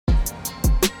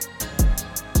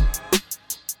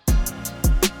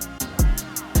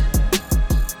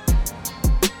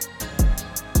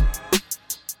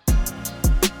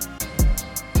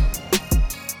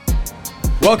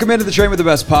Welcome into the Train with the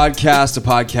Best podcast, a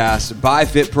podcast by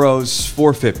Fit Pros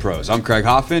for Fit Pros. I'm Craig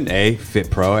Hoffman, a Fit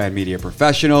Pro and media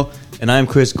professional. And I'm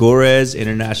Chris Gorez,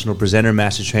 international presenter,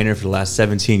 master trainer for the last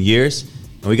 17 years.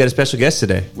 And we got a special guest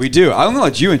today. We do. I'm going to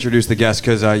let you introduce the guest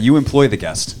because you employ the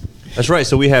guest. That's right.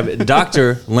 So we have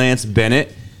Dr. Lance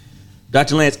Bennett.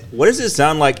 Dr. Lance, what does it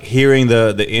sound like hearing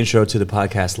the intro to the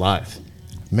podcast live?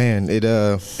 Man,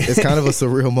 it's kind of a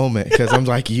surreal moment because I'm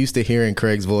like used to hearing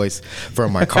Craig's voice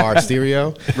from my car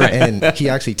stereo, right. And he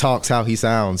actually talks how he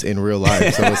sounds in real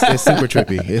life. So it's super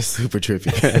trippy. It's super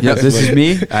trippy. Yep, this is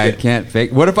me. I can't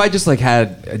fake. What if I just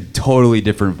had a totally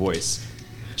different voice?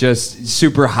 Just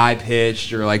super high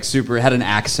pitched or super had an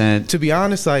accent. To be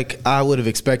honest, I would have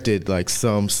expected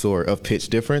some sort of pitch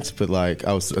difference, but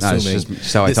I was assuming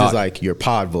this is your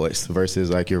pod voice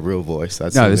versus your real voice.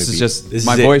 This is just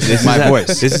my voice. This is my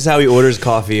voice. This is how he orders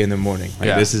coffee in the morning.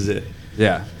 This is it.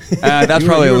 Yeah. That's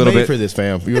probably a little bit for this,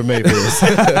 fam. You were made for this.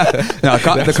 No,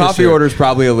 the coffee order is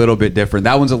probably a little bit different.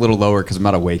 That one's a little lower because I'm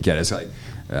not awake yet. It's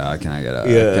can I get a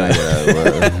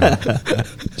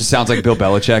just sounds like Bill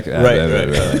Belichick. Right.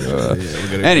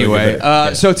 Anyway,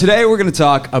 so today we're going to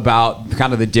talk about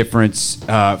kind of the difference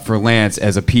for Lance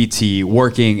as a PT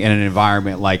working in an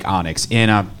environment like Onyx in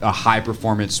a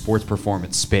high-performance sports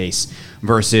performance space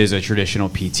versus a traditional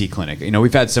PT clinic.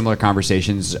 We've had similar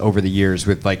conversations over the years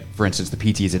with, for instance, the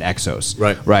PTs at Exos.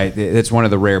 Right. It's one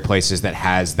of the rare places that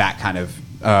has that kind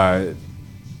of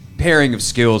pairing of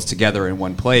skills together in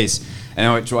one place. And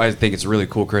that's why I think it's really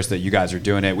cool, Chris, that you guys are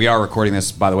doing it. We are recording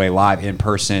this, by the way, live in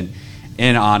person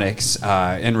in Onyx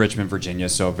in Richmond, Virginia.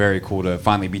 So very cool to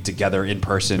finally be together in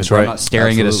person. That's right. I'm not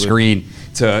staring at a screen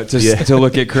to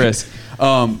look at Chris.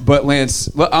 But Lance,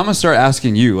 I'm going to start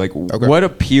asking you, what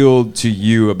appealed to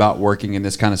you about working in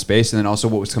this kind of space? And then also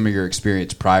what was some of your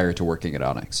experience prior to working at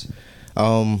Onyx?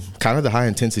 Kind of the high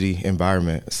intensity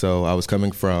environment. So I was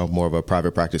coming from more of a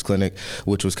private practice clinic,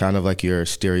 which was kind of your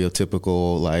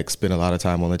stereotypical, spend a lot of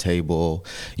time on the table.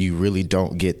 You really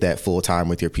don't get that full time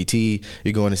with your PT.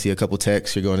 You're going to see a couple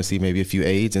techs. You're going to see maybe a few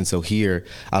aides. And so here,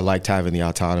 I liked having the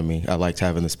autonomy. I liked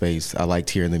having the space. I liked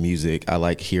hearing the music. I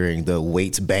like hearing the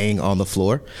weights bang on the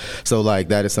floor. So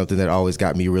that is something that always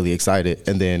got me really excited.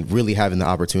 And then really having the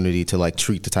opportunity to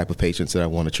treat the type of patients that I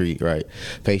want to treat, right?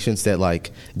 Patients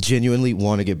that genuinely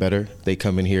want to get better. They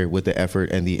come in here with the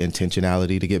effort and the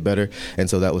intentionality to get better. And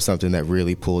so that was something that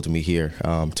really pulled me here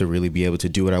to really be able to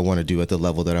do what I want to do at the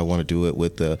level that I want to do it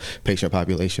with the patient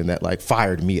population that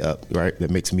fired me up, right?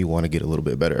 That makes me want to get a little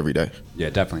bit better every day.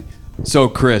 Yeah, definitely. So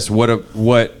Chris,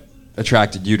 what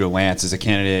attracted you to Lance as a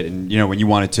candidate? And when you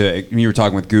were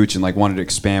talking with Gooch and wanted to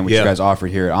expand what you guys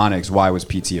offered here at Onyx, why was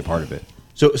PT a part of it?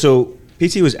 So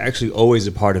PT was actually always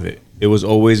a part of it. It was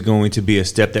always going to be a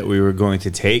step that we were going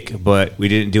to take, but we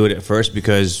didn't do it at first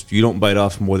because you don't bite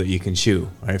off more than you can chew,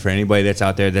 right? For anybody that's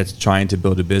out there that's trying to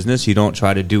build a business, you don't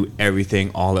try to do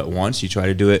everything all at once. You try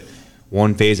to do it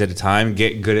one phase at a time,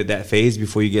 get good at that phase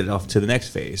before you get off to the next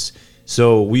phase.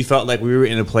 So we felt like we were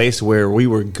in a place where we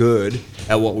were good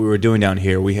at what we were doing down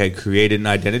here. We had created an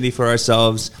identity for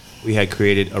ourselves. We had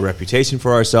created a reputation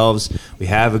for ourselves. We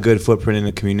have a good footprint in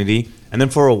the community. And then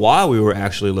for a while, we were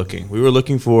actually looking. We were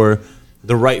looking for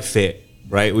the right fit,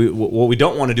 right? What we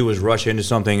don't want to do is rush into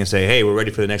something and say, hey, we're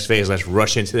ready for the next phase. Let's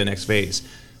rush into the next phase.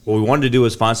 What we wanted to do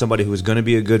is find somebody who was going to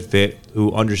be a good fit,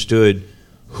 who understood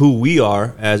who we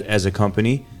are as a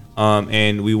company.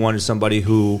 And we wanted somebody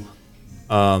who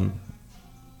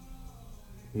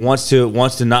wants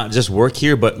to not just work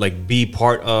here, but be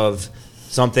part of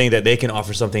something that they can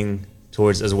offer something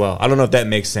towards as well. I don't know if that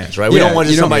makes sense, right? We don't want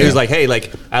just somebody who's hey,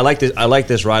 I like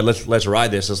this ride, let's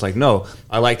ride this. It's no,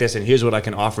 I like this and here's what I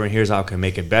can offer and here's how I can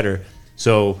make it better.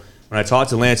 So when I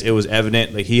talked to Lance, it was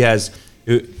evident here's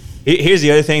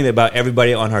the other thing about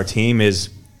everybody on our team is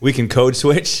we can code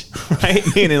switch, right?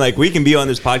 Meaning we can be on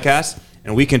this podcast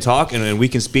and we can talk and we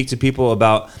can speak to people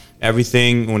about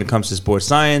everything when it comes to sports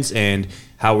science and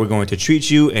how we're going to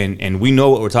treat you and we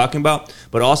know what we're talking about.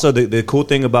 But also the cool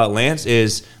thing about Lance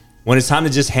is when it's time to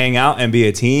just hang out and be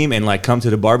a team and come to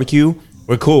the barbecue,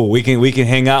 we're cool. We can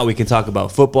hang out. We can talk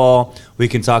about football. We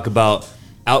can talk about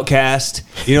Outcast.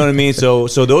 You know what I mean? So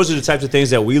those are the types of things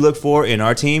that we look for in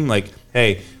our team.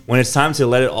 Hey, when it's time to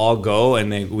let it all go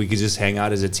and then we can just hang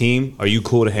out as a team, are you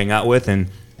cool to hang out with?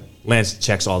 And Lance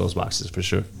checks all those boxes for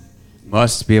sure.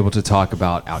 Must be able to talk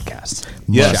about Outcast.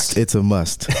 Yes, it's a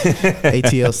must.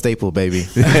 ATL staple, baby.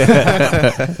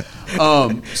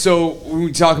 So when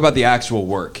we talk about the actual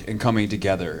work and coming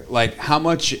together, how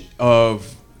much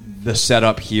of the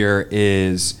setup here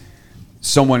is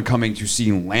someone coming to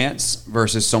see Lance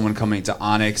versus someone coming to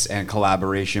Onyx, and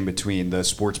collaboration between the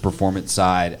sports performance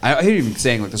side. I hate even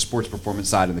saying like the sports performance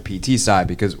side and the PT side,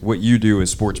 because what you do is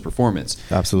sports performance.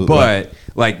 Absolutely. But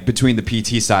like between the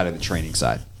PT side and the training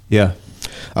side. Yeah.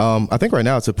 I think right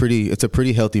now it's a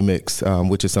pretty healthy mix,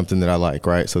 which is something that I like,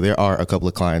 right? So there are a couple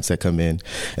of clients that come in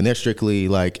and they're strictly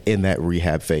like in that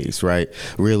rehab phase, right?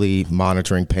 Really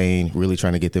monitoring pain, really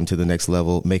trying to get them to the next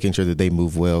level, making sure that they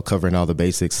move well, covering all the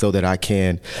basics so that I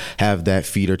can have that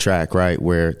feeder track, right?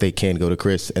 Where they can go to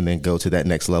Chris and then go to that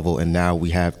next level. And now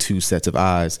we have two sets of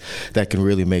eyes that can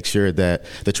really make sure that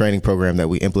the training program that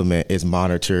we implement is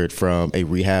monitored from a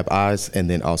rehab eyes and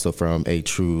then also from a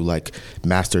true like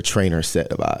master trainer set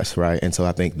of eyes, right? And so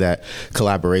I think that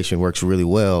collaboration works really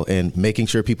well in making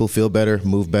sure people feel better,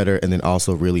 move better, and then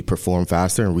also really perform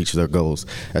faster and reach their goals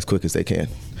as quick as they can.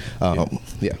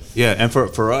 Yeah. And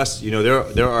for us, you know,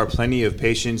 there are plenty of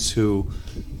patients or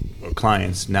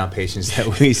clients, now patients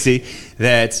that we see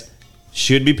that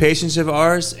should be patients of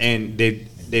ours, and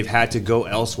they've had to go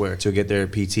elsewhere to get their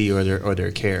PT or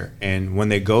their care. And when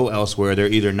they go elsewhere, they're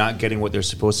either not getting what they're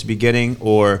supposed to be getting,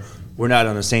 or we're not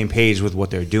on the same page with what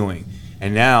they're doing.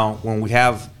 And now when we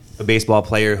have a baseball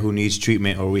player who needs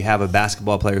treatment, or we have a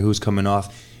basketball player who's coming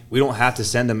off, we don't have to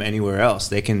send them anywhere else.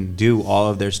 They can do all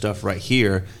of their stuff right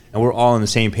here, and we're all on the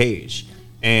same page.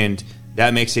 And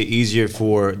that makes it easier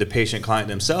for the patient client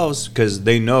themselves, because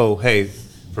they know, hey,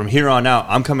 from here on out,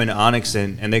 I'm coming to Onyx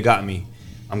and they got me.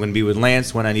 I'm going to be with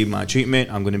Lance when I need my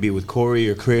treatment. I'm going to be with Corey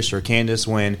or Chris or Candace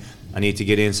when I need to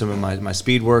get in some of my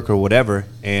speed work or whatever.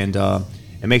 And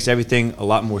it makes everything a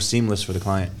lot more seamless for the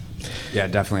client. Yeah,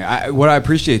 definitely. What I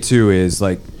appreciate too is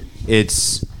like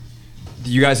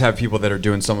you guys have people that are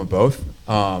doing some of both,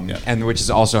 and which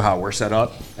is also how we're set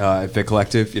up at Fit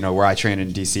Collective. You know, where I train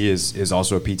in DC is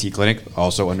also a PT clinic,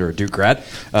 also under a Duke grad.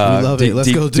 We love it.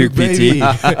 Let's go Duke, baby.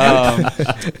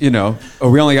 You know,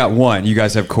 we only got one. You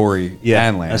guys have Corey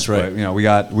and Lance. That's right. But, you know, we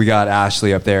got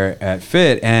Ashley up there at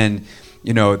Fit, and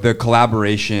you know, the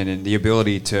collaboration and the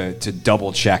ability to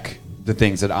double check the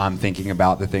things that I'm thinking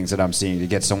about, the things that I'm seeing to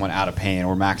get someone out of pain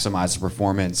or maximize the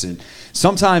performance. And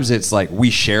sometimes it's like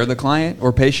we share the client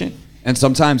or patient, and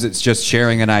sometimes it's just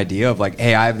sharing an idea of like,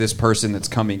 hey, I have this person that's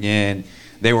coming in.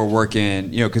 They were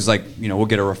working, you know, because like, you know, we'll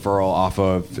get a referral off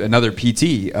of another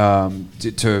PT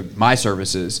to my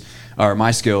services or my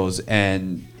skills,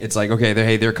 and it's like,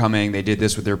 okay, they're coming. They did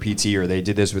this with their PT, or they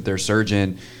did this with their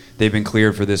surgeon. They've been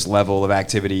cleared for this level of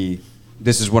activity.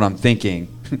 This is what I'm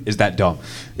thinking. Is that dumb?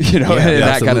 You know,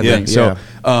 that kind of thing. Yeah.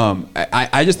 So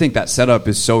I just think that setup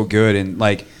is so good. And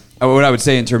like what I would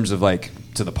say in terms of like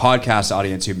to the podcast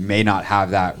audience who may not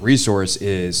have that resource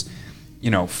is,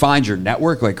 you know, find your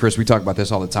network. Like Chris, we talk about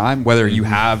this all the time, whether you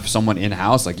have someone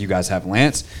in-house, like you guys have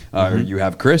Lance, or you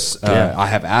have Chris, I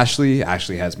have Ashley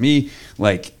has me.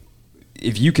 Like,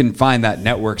 if you can find that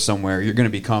network somewhere, you're going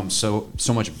to become so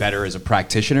much better as a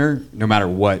practitioner, no matter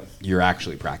what you're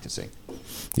actually practicing.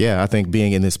 Yeah, I think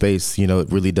being in this space, you know, it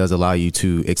really does allow you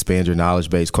to expand your knowledge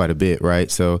base quite a bit,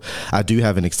 right? So I do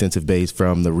have an extensive base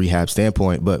from the rehab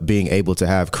standpoint, but being able to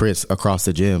have Chris across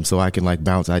the gym so I can like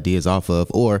bounce ideas off of,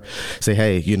 or say,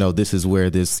 hey, you know, this is where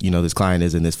this, you know, this client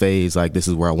is in this phase, like this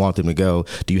is where I want them to go.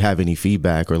 Do you have any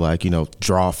feedback, or like, you know,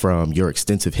 draw from your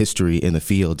extensive history in the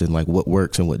field and like what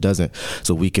works and what doesn't,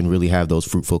 so we can really have those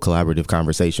fruitful collaborative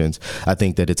conversations. I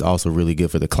think that it's also really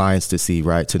good for the clients to see,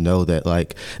 right, to know that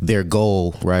like their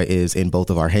goal, right, is in both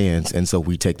of our hands. And so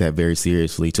we take that very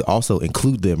seriously to also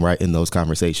include them, right, in those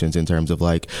conversations in terms of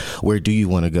like, where do you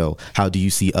want to go? How do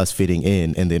you see us fitting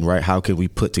in? And then, right, how can we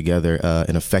put together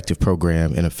an effective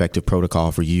program, an effective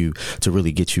protocol for you to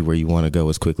really get you where you want to go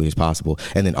as quickly as possible?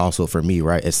 And then also for me,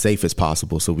 right, as safe as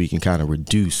possible, so we can kind of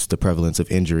reduce the prevalence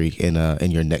of injury in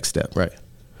your next step, right?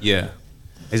 Yeah.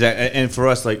 Exactly. And for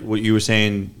us, like what you were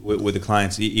saying with the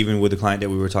clients, even with the client that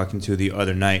we were talking to the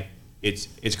other night,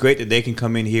 it's great that they can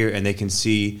come in here and they can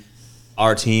see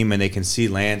our team and they can see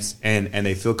Lance and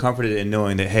they feel comforted in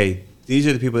knowing that, hey, these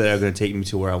are the people that are going to take me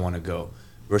to where I want to go,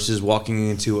 versus walking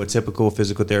into a typical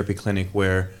physical therapy clinic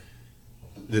where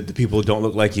the people don't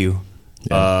look like you.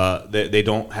 Yeah. They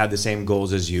don't have the same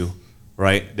goals as you,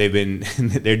 right?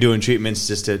 They're doing treatments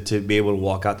just to be able to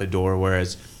walk out the door,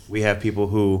 whereas we have people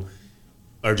who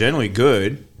are generally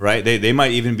good, right? They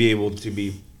might even be able to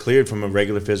be cleared from a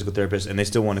regular physical therapist, and they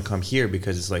still want to come here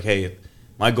because it's like, hey,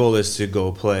 my goal is to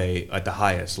go play at the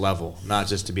highest level, not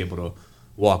just to be able to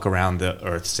walk around the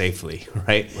earth safely,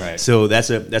 right? Right. So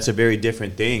that's a very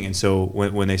different thing. And so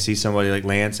when they see somebody like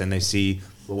Lance and they see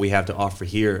what we have to offer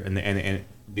here, and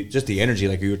just the energy,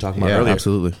 like you were talking about earlier,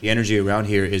 absolutely, the energy around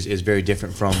here is very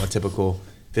different from a typical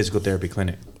physical therapy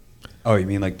clinic. Oh, you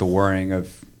mean like the whirring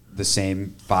of the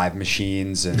same 5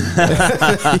 machines and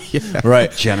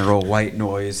right, general white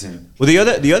noise and well,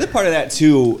 the other part of that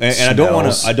too, and I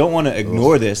don't want to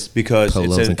ignore this because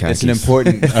it's an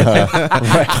important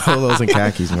right. Polos and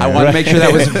khakis. Man. I want to make sure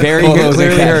that was very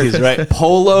clearly khakis, right?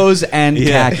 Polos and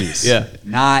khakis,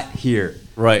 not here,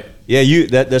 right? Yeah,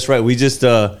 that's right. We just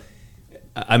I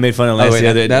made fun of Lance the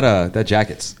other that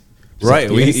jackets, right?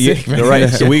 Right.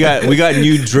 So we got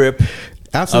new drip.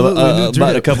 Absolutely,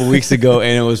 about a couple weeks ago,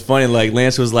 and it was funny. Like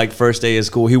Lance was like first day of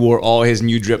school, he wore all his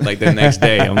new drip like the next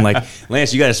day. I'm like,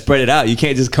 Lance, you got to spread it out. You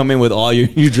can't just come in with all your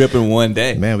new drip in one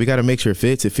day. Man, we got to make sure it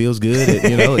fits. It feels good.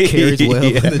 It carries well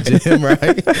in the gym,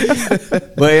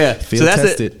 right? But yeah,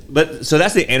 so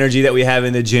that's the energy that we have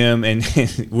in the gym, and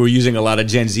we're using a lot of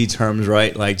Gen Z terms,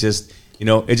 right? Like just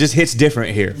it just hits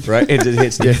different here, right? It just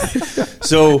hits different.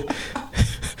 So.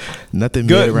 Nothing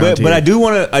good around here. But I do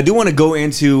want to go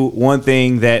into one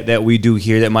thing that we do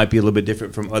here that might be a little bit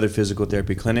different from other physical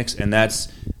therapy clinics, and that's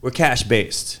we're cash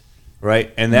based,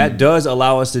 right? And that does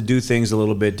allow us to do things a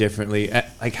little bit differently.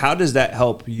 Like, how does that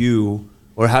help you,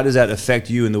 or how does that affect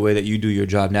you in the way that you do your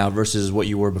job now versus what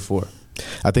you were before?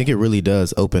 I think it really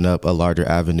does open up a larger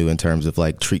avenue in terms of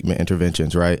like treatment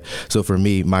interventions, right? So for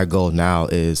me, my goal now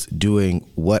is doing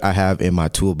what I have in my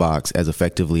toolbox as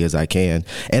effectively as I can.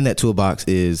 And that toolbox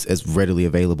is as readily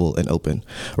available and open,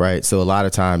 right? So a lot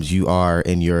of times you are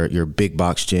in your big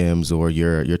box gyms or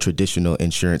your traditional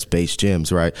insurance based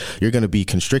gyms, right? You're going to be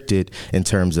constricted in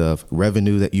terms of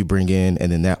revenue that you bring in.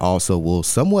 And then that also will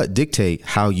somewhat dictate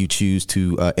how you choose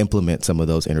to implement some of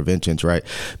those interventions, right?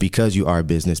 Because you are a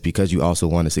business, because you also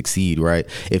want to succeed, right?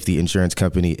 If the insurance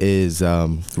company is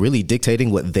really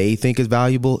dictating what they think is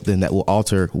valuable, then that will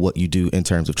alter what you do in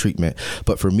terms of treatment.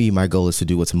 But for me, my goal is to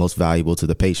do what's most valuable to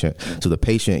the patient, so the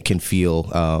patient can feel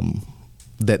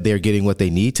that they're getting what they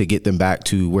need to get them back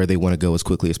to where they want to go as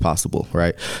quickly as possible,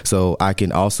 right? So I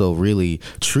can also really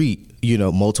treat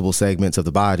multiple segments of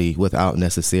the body without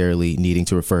necessarily needing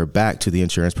to refer back to the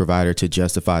insurance provider to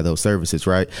justify those services,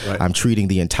 right? I'm treating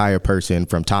the entire person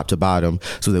from top to bottom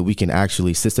so that we can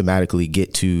actually systematically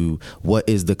get to what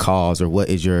is the cause or what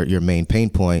is your main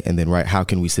pain point, and then, right, how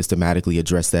can we systematically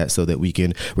address that so that we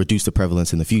can reduce the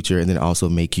prevalence in the future and then also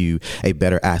make you a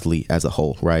better athlete as a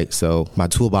whole, right? So my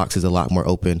toolbox is a lot more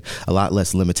open, a lot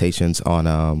less limitations on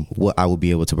what I will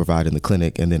be able to provide in the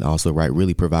clinic, and then also, right,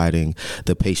 really providing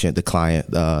the patient, the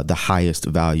client, the highest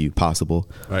value possible.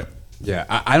 Right. Yeah,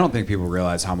 I don't think people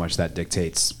realize how much that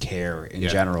dictates care in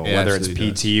general, whether it's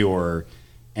PT or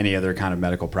any other kind of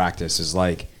medical practice. Is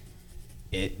like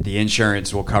the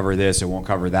insurance will cover this, it won't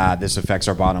cover that. This affects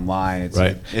our bottom line. It's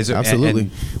right. Absolutely.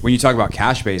 And when you talk about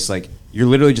cash based, like you're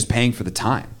literally just paying for the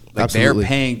time. Like Absolutely. They're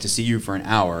paying to see you for an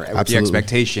hour with the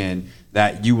expectation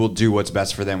that you will do what's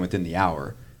best for them within the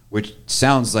hour, which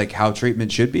sounds like how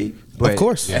treatment should be. Of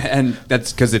course. And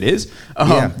that's because it is.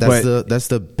 That's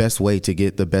the best way to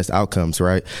get the best outcomes,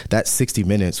 right? That's 60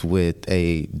 minutes with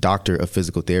a doctor of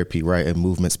physical therapy, right? A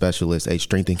movement specialist, a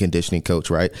strength and conditioning coach,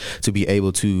 right? To be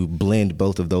able to blend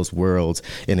both of those worlds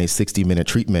in a 60-minute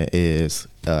treatment is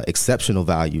exceptional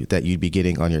value that you'd be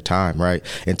getting on your time, right?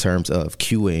 In terms of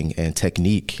cueing and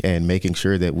technique and making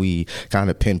sure that we kind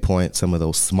of pinpoint some of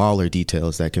those smaller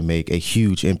details that can make a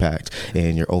huge impact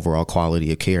in your overall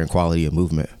quality of care and quality of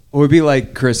movement. It would be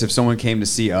like, Chris, if someone came to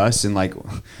see us and like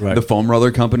the foam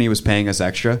roller company was paying us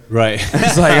extra. Right.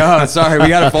 It's like, oh, sorry, we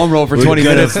got a foam roll for 20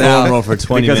 minutes now. Foam roll for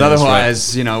 20 because minutes,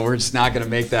 otherwise, we're just not going to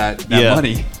make that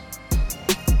money.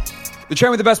 The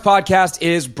Train with the Best podcast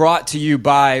is brought to you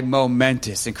by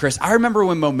Momentous. And Chris, I remember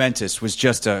when Momentous was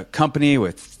just a company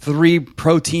with 3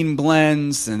 protein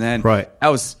blends, and then that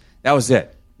was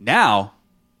it. Now,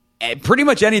 pretty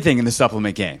much anything in the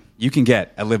supplement game you can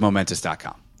get at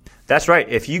livemomentous.com. That's right.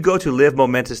 If you go to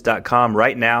livemomentous.com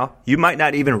right now, you might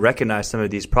not even recognize some of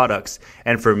these products.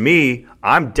 And for me,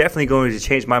 I'm definitely going to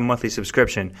change my monthly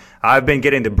subscription. I've been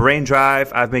getting the Brain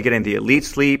Drive. I've been getting the Elite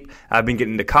Sleep. I've been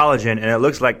getting the collagen. And it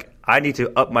looks like I need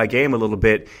to up my game a little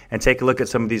bit and take a look at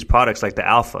some of these products like the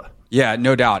Alpha. Yeah,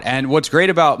 no doubt. And what's great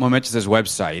about Momentous'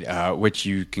 website, which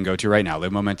you can go to right now,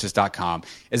 livemomentous.com,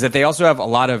 is that they also have a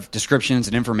lot of descriptions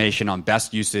and information on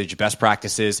best usage, best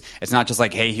practices. It's not just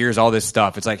like, hey, here's all this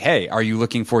stuff. It's like, hey, are you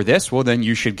looking for this? Well, then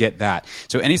you should get that.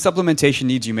 So any supplementation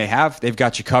needs you may have, they've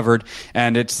got you covered.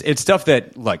 And it's stuff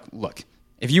that, like, look,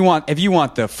 if you want the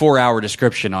 4-hour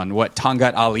description on what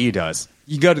Tangat Ali does,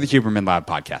 you go to the Huberman Lab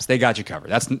podcast. They got you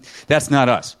covered. That's not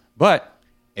us. But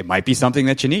it might be something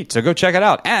that you need. So go check it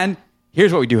out. And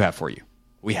here's what we do have for you.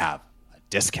 We have a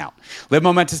discount.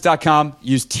 LiveMomentous.com.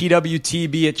 Use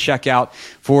TWTB at checkout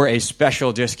for a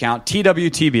special discount.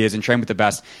 TWTB is in Train with the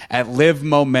Best at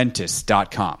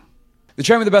LiveMomentous.com. The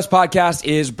Train with the Best podcast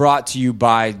is brought to you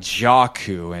by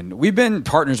Jakku, and we've been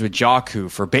partners with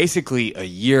Jakku for basically a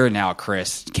year now,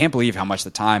 Chris. Can't believe how much the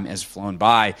time has flown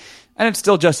by, and it's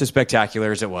still just as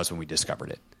spectacular as it was when we discovered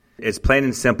it. It's plain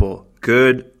and simple.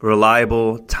 Good,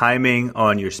 reliable timing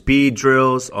on your speed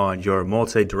drills, on your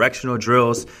multi-directional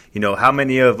drills. You know, how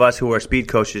many of us who are speed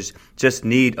coaches just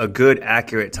need a good,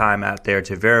 accurate time out there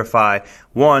to verify,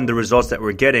 one, the results that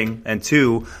we're getting, and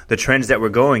two, the trends that we're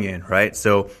going in, right?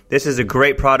 So this is a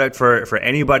great product for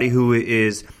anybody who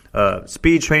is a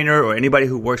speed trainer or anybody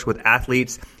who works with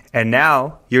athletes. And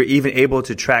now you're even able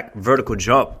to track vertical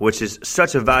jump, which is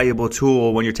such a valuable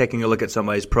tool when you're taking a look at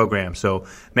somebody's program. So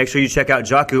make sure you check out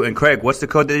Jakku. And Craig, what's the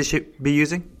code that they should be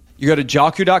using? You go to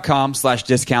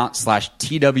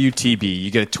jakku.com/discount/TWTB.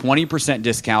 You get a 20%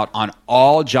 discount on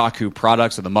all Jakku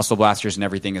products, so the muscle blasters and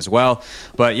everything as well.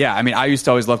 But yeah, I mean, I used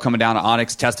to always love coming down to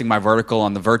Onyx, testing my vertical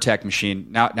on the Vertec machine.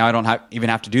 Now I don't even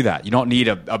have to do that. You don't need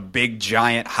a big,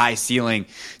 giant, high ceiling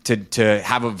to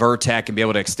have a Vertec and be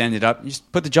able to extend it up. You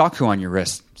just put the Jakku on your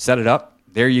wrist, set it up.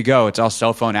 There you go. It's all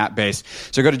cell phone app based.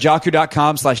 So go to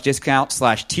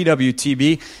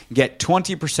jakku.com/discount/TWTB. Get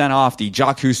 20% off the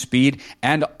Jakku Speed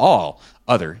and all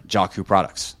other Jakku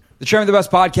products. The Train with the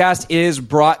Best podcast is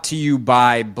brought to you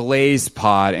by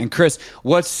BlazePod. And Chris,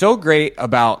 what's so great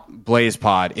about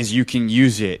BlazePod is you can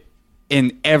use it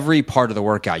in every part of the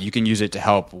workout. You can use it to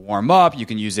help warm up. You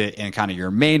can use it in kind of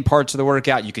your main parts of the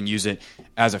workout. You can use it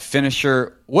as a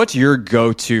finisher. What's your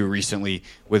go-to recently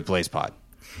with BlazePod?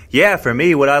 Yeah, for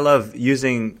me, what I love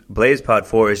using BlazePod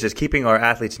for is just keeping our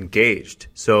athletes engaged.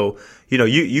 So, you know,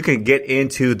 you can get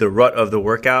into the rut of the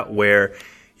workout where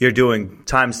you're doing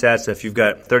time sets. If you've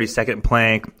got 30-second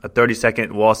plank, a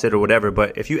 30-second wall sit or whatever,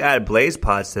 but if you add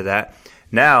BlazePods to that,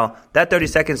 now that 30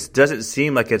 seconds doesn't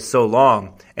seem like it's so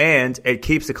long, and it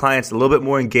keeps the clients a little bit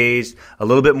more engaged, a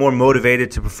little bit more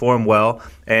motivated to perform well,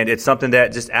 and it's something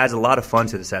that just adds a lot of fun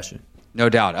to the session. No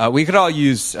doubt. We could all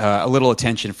use a little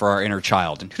attention for our inner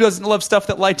child. And who doesn't love stuff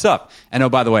that lights up? And oh,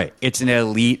 by the way, it's an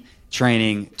elite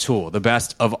training tool, the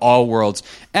best of all worlds.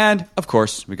 And, of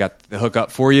course, we got the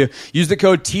hookup for you. Use the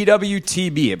code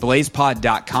TWTB at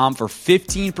blazepod.com for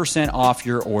 15% off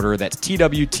your order. That's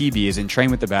TWTB as in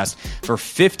Train with the Best for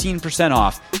 15%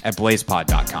 off at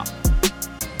blazepod.com.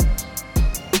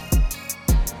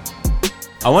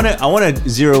 I want to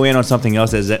zero in on something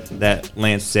else that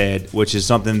Lance said, which is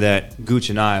something that Gooch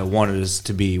and I wanted us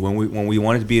to be when we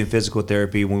wanted to be in physical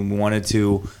therapy, when we wanted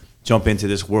to jump into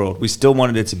this world. We still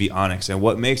wanted it to be Onyx, and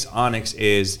what makes Onyx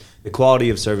is the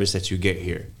quality of service that you get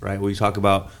here. Right? We talk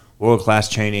about world-class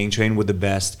training, train with the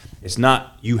best. It's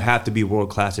not you have to be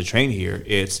world-class to train here.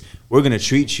 It's we're going to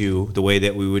treat you the way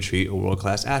that we would treat a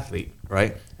world-class athlete.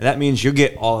 Right? And that means you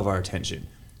get all of our attention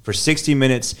for 60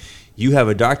 minutes. You have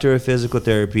a doctor of physical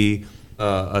therapy,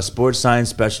 a sports science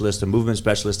specialist, a movement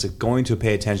specialist that's going to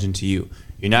pay attention to you.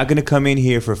 You're not going to come in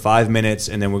here for 5 minutes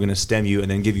and then we're going to stem you and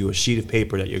then give you a sheet of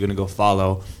paper that you're going to go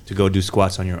follow to go do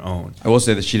squats on your own. I will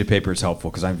say the sheet of paper is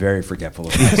helpful because I'm very forgetful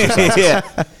of exercises. Yeah.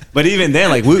 But even then,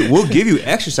 like we'll give you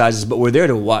exercises, but we're there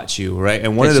to watch you, right?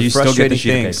 And one of the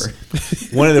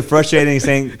frustrating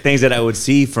things that I would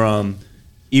see from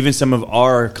even some of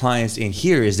our clients in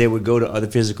here is they would go to other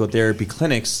physical therapy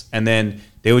clinics and then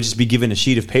they would just be given a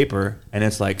sheet of paper and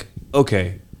it's like,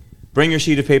 okay, bring your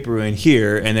sheet of paper in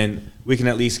here and then we can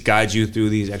at least guide you through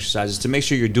these exercises to make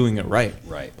sure you're doing it right.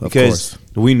 Right. Because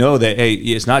we know that, hey,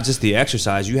 it's not just the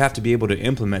exercise. You have to be able to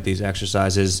implement these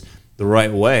exercises the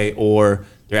right way or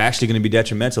they're actually going to be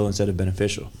detrimental instead of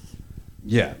beneficial.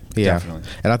 Yeah, definitely.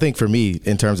 And I think for me,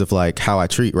 in terms of like how I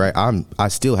treat, right, I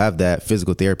still have that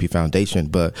physical therapy foundation,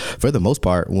 but for the most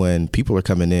part, when people are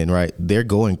coming in, right, they're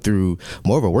going through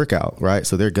more of a workout, right?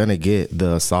 So they're going to get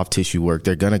the soft tissue work.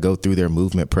 They're going to go through their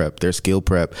movement prep, their skill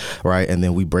prep, right? And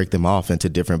then we break them off into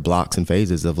different blocks and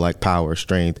phases of like power,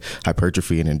 strength,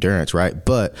 hypertrophy, and endurance, right?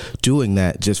 But doing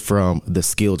that just from the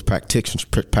skilled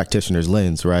practitioner's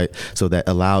lens, right? So that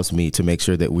allows me to make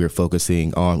sure that we're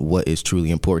focusing on what is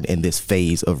truly important in this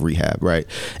phase of rehab, right?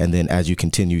 And then as you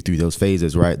continue through those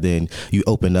phases, right, then you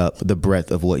open up the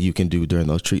breadth of what you can do during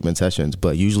those treatment sessions.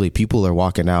 But usually people are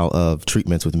walking out of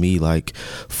treatments with me like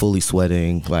fully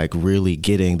sweating, like really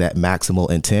getting that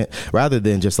maximal intent rather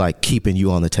than just like keeping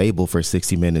you on the table for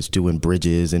 60 minutes doing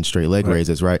bridges and straight leg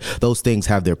raises, right? Those things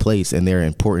have their place and they're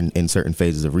important in certain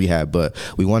phases of rehab, but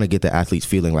we want to get the athletes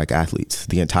feeling like athletes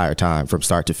the entire time from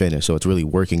start to finish. So it's really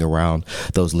working around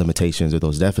those limitations or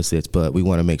those deficits, but we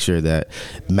want to make sure that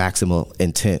maximal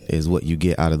intent is what you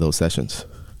get out of those sessions.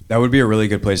 That would be a really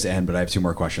good place to end, but I have 2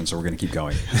 more questions, so we're going to keep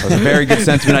going. That was a very good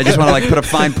sentiment. I just want to put a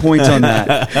fine point on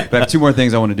that. But I have 2 more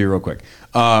things I want to do real quick.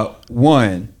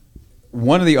 One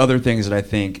of the other things that I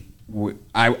think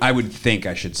I would think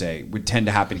would tend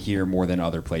to happen here more than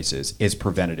other places is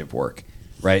preventative work,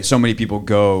 right? So many people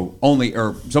only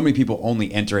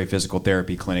enter a physical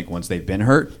therapy clinic once they've been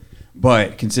hurt.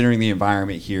 But considering the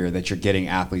environment here that you're getting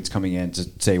athletes coming in to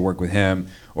say work with him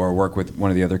or work with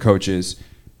one of the other coaches,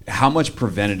 how much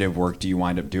preventative work do you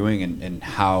wind up doing, and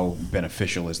how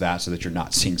beneficial is that so that you're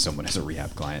not seeing someone as a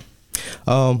rehab client?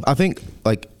 I think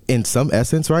in some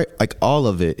essence, right, all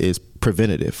of it is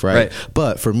preventative, right?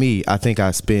 But for me, I think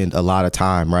I spend a lot of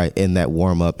time, right, in that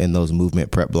warm up, in those movement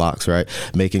prep blocks, right,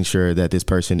 making sure that this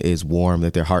person is warm,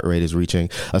 that their heart rate is reaching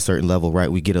a certain level,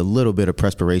 right? We get a little bit of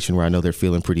perspiration where I know they're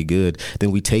feeling pretty good. Then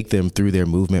we take them through their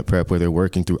movement prep where they're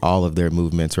working through all of their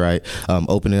movements, right?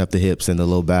 Opening up the hips and the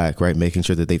low back, right? Making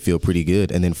sure that they feel pretty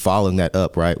good. And then following that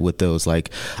up, right, with those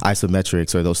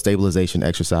isometrics or those stabilization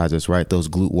exercises, right? Those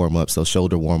glute warm ups, those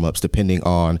shoulder warm ups, depending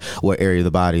on what area of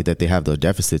the body that they have those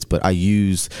deficits. But I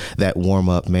use that warm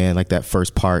up, man. That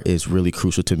first part is really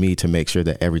crucial to me to make sure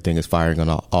that everything is firing on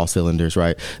all cylinders,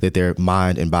 right? That their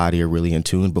mind and body are really in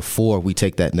tune before we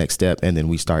take that next step, and then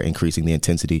we start increasing the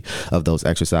intensity of those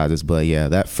exercises. But yeah,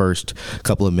 that first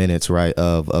couple of minutes, right,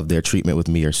 of their treatment with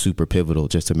me are super pivotal,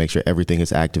 just to make sure everything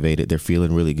is activated. They're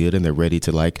feeling really good, and they're ready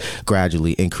to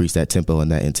gradually increase that tempo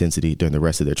and that intensity during the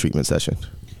rest of their treatment session.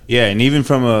 Yeah, and even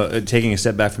from taking a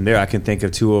step back from there, I can think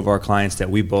of 2 of our clients that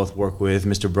we both work with,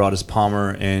 Mr. Broadus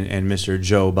Palmer and Mr.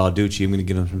 Joe Balducci. I'm going to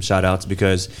give them some shout-outs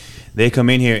because they come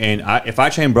in here, and if I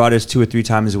train Broadus 2 or 3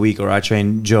 times a week, or I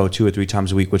train Joe 2 or 3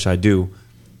 times a week, which I do,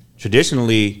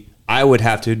 traditionally, I would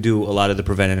have to do a lot of the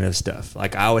preventative stuff.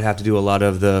 I would have to do a lot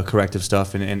of the corrective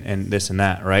stuff and this and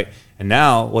that, right? And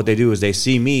now what they do is they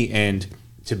see me, and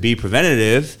to be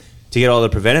preventative, to get all the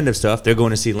preventative stuff, they're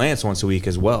going to see Lance once a week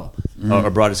as well.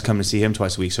 Or Broadus coming to see him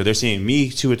twice a week. So they're seeing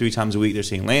me 2 or 3 times a week. They're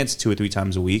seeing Lance 2 or 3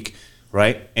 times a week,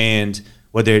 right? And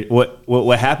what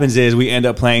happens is we end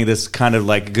up playing this kind of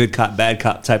good cop, bad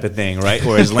cop type of thing, right?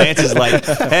 Whereas Lance is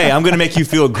hey, I'm going to make you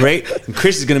feel great, and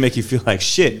Chris is going to make you feel like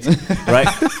shit, right?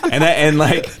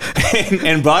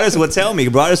 And Broadus would tell me,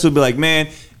 Broadus would be like, man,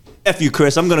 F you,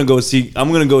 Chris. I'm gonna go see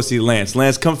Lance.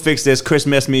 Lance, come fix this. Chris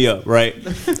messed me up, right?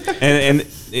 and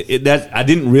that I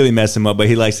didn't really mess him up, but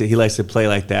he likes to play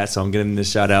like that. So I'm giving him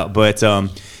this shout out. But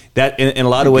that in a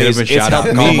lot of ways, it's helped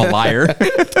me. Call him a liar.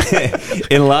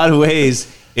 In a lot of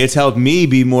ways, it's helped me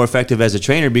be more effective as a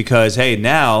trainer because hey,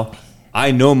 now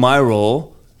I know my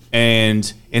role,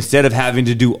 and instead of having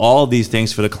to do all these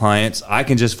things for the clients, I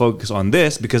can just focus on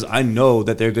this because I know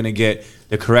that they're gonna get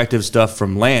the corrective stuff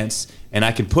from Lance. And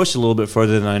I can push a little bit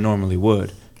further than I normally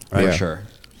would. Right? Yeah.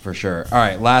 For sure. All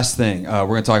right, last thing. We're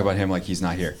going to talk about him like he's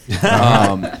not here.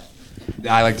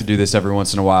 I like to do this every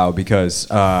once in a while because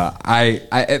I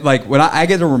when I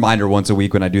get a reminder once a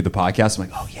week when I do the podcast, I'm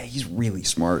like, oh yeah, he's really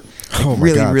smart. Oh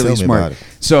my God, really tell me smart. about it.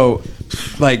 So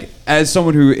as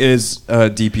someone who is a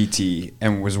DPT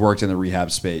and was worked in the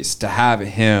rehab space, to have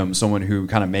him, someone who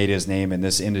kind of made his name in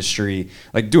this industry,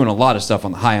 doing a lot of stuff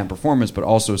on the high end performance, but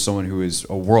also someone who is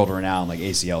a world renowned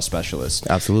ACL specialist.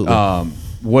 Absolutely.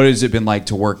 What has it been like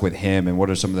to work with him, and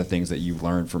what are some of the things that you've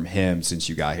learned from him since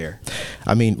you got here?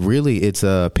 I mean, really, it's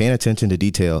paying attention to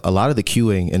detail. A lot of the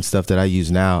cueing and stuff that I use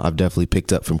now, I've definitely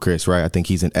picked up from Chris, right? I think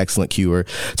he's an excellent cuer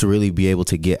to really be able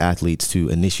to get athletes to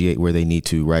initiate where they need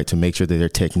to, right? To make sure that their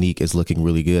technique is looking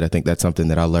really good. I think that's something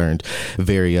that I learned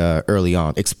very early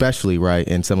on, especially, right,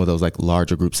 in some of those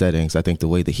larger group settings. I think the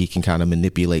way that he can kind of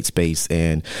manipulate space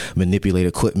and manipulate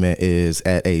equipment is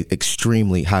at a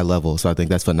extremely high level. So I think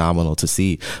that's phenomenal to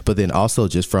see. But then also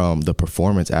just from the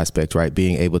performance aspect, right,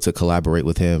 being able to collaborate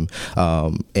with him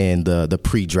in the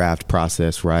pre-draft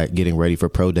process, right, getting ready for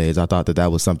pro days, I thought that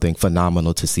was something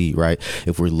phenomenal to see, right?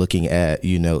 If we're looking at,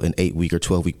 an 8-week or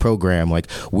 12-week program,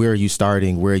 where are you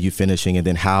starting, where are you finishing, and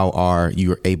then how are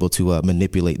you able to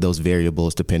manipulate those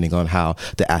variables depending on how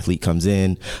the athlete comes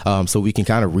in, so we can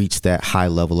kind of reach that high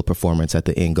level of performance at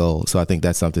the end goal. So I think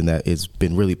that's something that has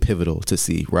been really pivotal to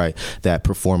see, right, that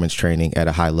performance training at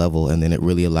a high level, and then it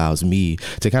really allows me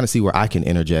to kind of see where I can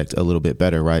interject a little bit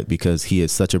better, right? Because he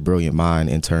is such a brilliant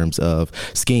mind in terms of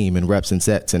scheme and reps and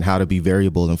sets and how to be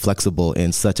variable and flexible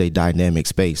in such a dynamic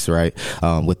space, right?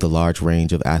 With the large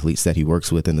range of athletes that he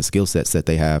works with and the skill sets that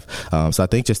they have. So I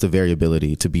think just the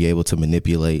variability to be able to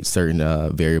manipulate certain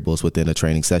variables within a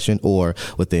training session or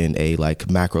within a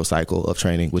macro cycle of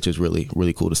training, which is really,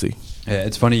 really cool to see. Yeah,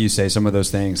 it's funny you say some of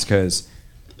those things because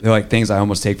they're like things I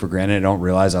almost take for granted. I don't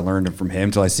realize I learned them from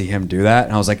him till I see him do that.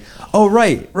 And I was like, oh,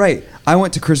 right. I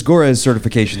went to Chris Gora's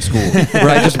certification school where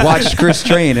I just watched Chris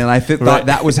train, and I thought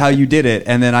that was how you did it.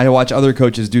 And then I watch other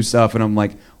coaches do stuff, and I'm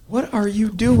like, what are you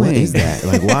doing? What is that?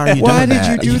 Like, why are you doing why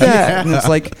that? did you do that? And it's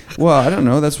like, well, I don't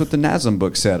know. That's what the NASM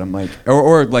book said. I'm like,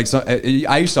 or like, so,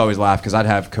 I used to always laugh because I'd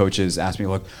have coaches ask me,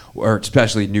 look, or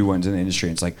especially new ones in the industry.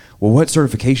 And it's like, well, what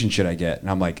certification should I get?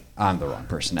 And I'm like, I'm the wrong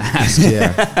person to ask.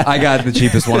 Yeah. I got the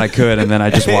cheapest one I could, and then I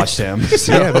just watched him.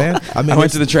 So Yeah, man. I mean,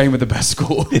 went to the train with the best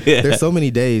school. There's so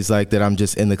many days like that I'm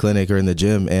just in the clinic or in the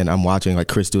gym and I'm watching like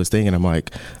Chris do his thing and I'm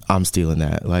like, I'm stealing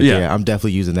that. Like, yeah, I'm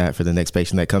definitely using that for the next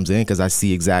patient that comes in because I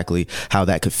see exactly how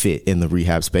that could fit in the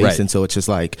rehab space. Right. And so it's just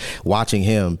like watching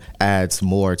him adds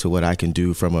more to what I can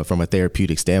do from a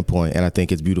therapeutic standpoint. And I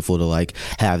think it's beautiful to like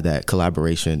have that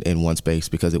collaboration in one space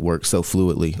because it works so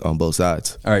fluidly on both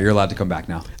sides. All right, you're allowed to come back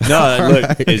now. No,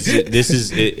 look,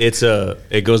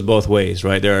 it goes both ways,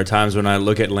 right? There are times when I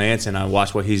look at Lance and I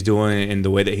watch what he's doing and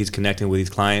the way that he's connecting with his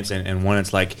clients, and when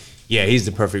it's like, yeah, he's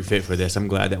the perfect fit for this. I'm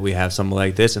glad that we have someone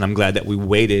like this, and I'm glad that we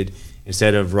waited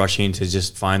instead of rushing to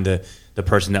just find the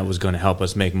person that was going to help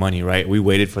us make money, right? We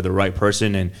waited for the right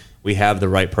person, and we have the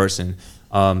right person.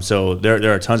 So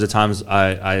there are tons of times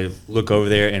I look over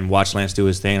there and watch Lance do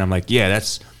his thing, and I'm like, yeah,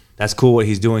 that's cool what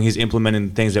he's doing. He's implementing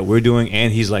the things that we're doing,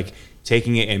 and he's like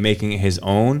taking it and making it his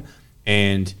own.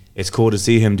 And it's cool to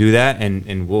see him do that.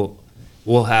 And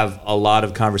we'll have a lot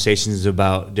of conversations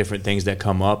about different things that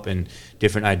come up and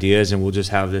different ideas, and we'll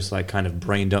just have this like kind of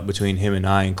brain dump between him and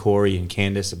I and Corey and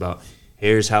Candace about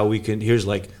here's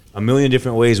like a million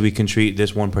different ways we can treat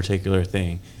this one particular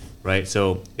thing, right?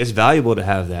 So it's valuable to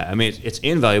have that. I mean, it's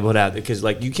invaluable to have it because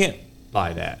like you can't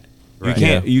buy that.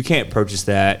 Right. You can't purchase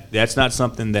that. That's not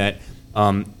something that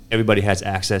everybody has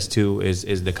access to.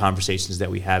 Is the conversations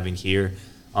that we have in here,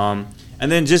 and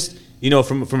then just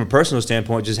from a personal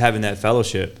standpoint, just having that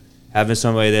fellowship, having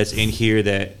somebody that's in here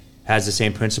that has the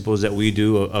same principles that we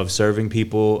do of serving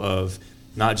people, of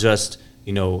not just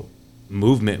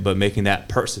movement, but making that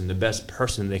person the best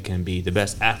person they can be, the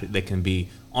best athlete they can be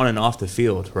on and off the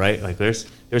field, right? Like there's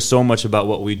so much about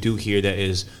what we do here that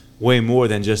is way more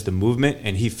than just the movement,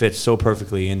 and he fits so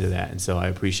perfectly into that, and so I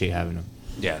appreciate having him.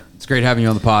 Yeah, it's great having you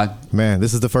on the pod. Man,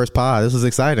 this is the first pod. This was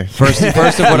exciting. First of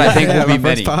what I think will be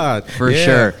many. Pod. For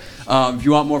sure. If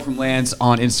you want more from Lance,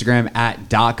 on Instagram at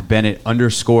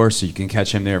 @DocBennett_, so you can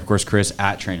catch him there. Of course, Chris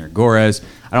at Trainer Gores.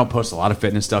 I don't post a lot of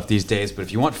fitness stuff these days, but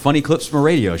if you want funny clips from a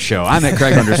radio show, I'm at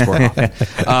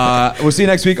Craig_Hoffman. We'll see you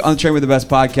next week on the Train with the Best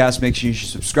podcast. Make sure you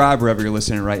subscribe wherever you're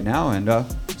listening right now, and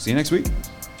see you next week.